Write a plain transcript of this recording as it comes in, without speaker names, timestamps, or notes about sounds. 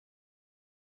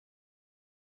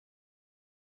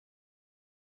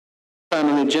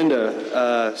Item on the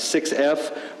agenda,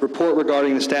 6F, report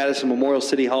regarding the status of Memorial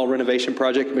City Hall renovation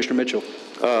project. Commissioner Mitchell.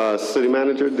 City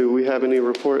Manager, do we have any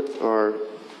report? Or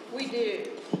we do.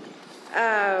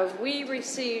 We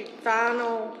received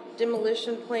final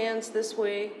demolition plans this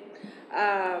week.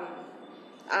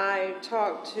 I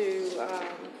talked to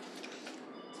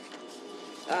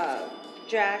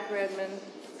Jack Redmond,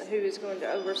 who is going to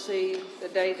oversee the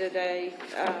day-to-day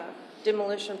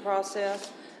demolition process.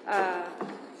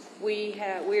 We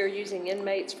are using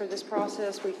inmates for this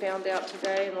process. We found out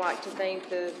today, and I'd like to thank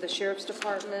the Sheriff's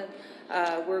Department.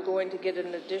 We're going to get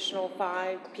an additional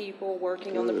 5 people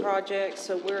working on the project,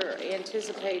 so we're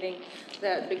anticipating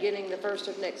that beginning the 1st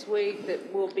of next week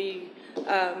that we'll be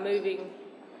moving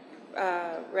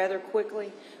rather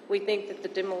quickly. We think that the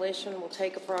demolition will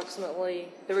take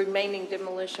the remaining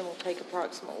demolition will take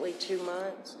approximately 2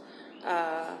 months.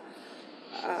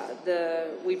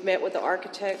 We've met with the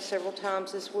architect several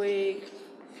times this week,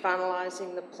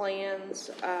 finalizing the plans.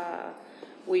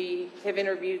 We have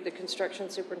interviewed the construction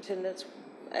superintendents,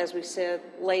 as we said,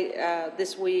 late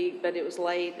this week, but it was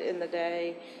late in the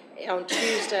day. On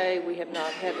Tuesday, we have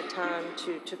not had the time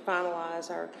to finalize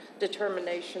our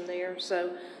determination there.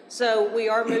 So we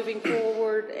are moving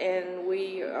forward, and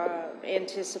we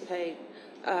anticipate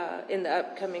in the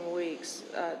upcoming weeks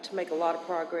to make a lot of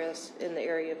progress in the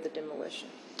area of the demolition.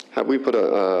 have we put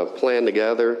a plan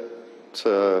together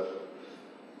to?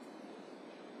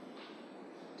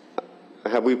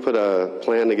 Have we put a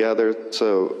plan together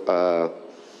so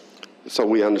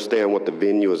we understand what the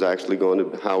venue is actually going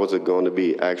to? How is it going to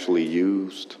be actually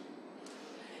used?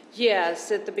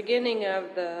 Yes, at the beginning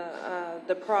of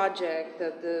the project,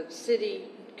 the city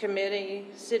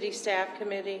staff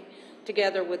committee,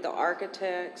 together with the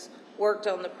architects, worked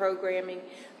on the programming.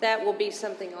 That will be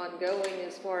something ongoing,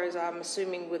 as far as I'm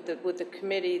assuming, with the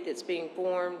committee that's being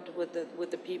formed with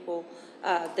the people.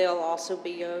 They'll also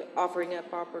be offering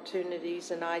up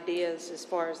opportunities and ideas as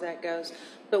far as that goes.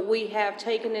 But we have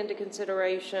taken into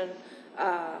consideration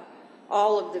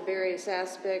all of the various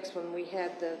aspects when we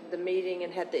had the meeting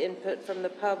and had the input from the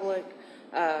public,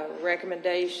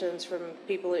 recommendations from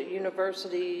people at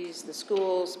universities, the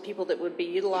schools, people that would be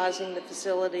utilizing the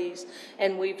facilities,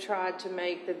 and we've tried to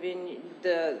make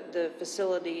the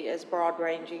facility as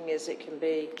broad-ranging as it can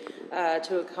be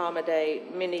to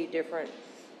accommodate many different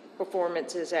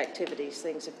performances, activities,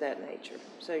 things of that nature.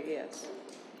 So yes.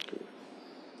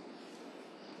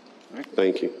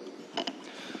 Thank you. All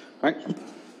right.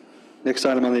 Next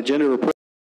item on the agenda, report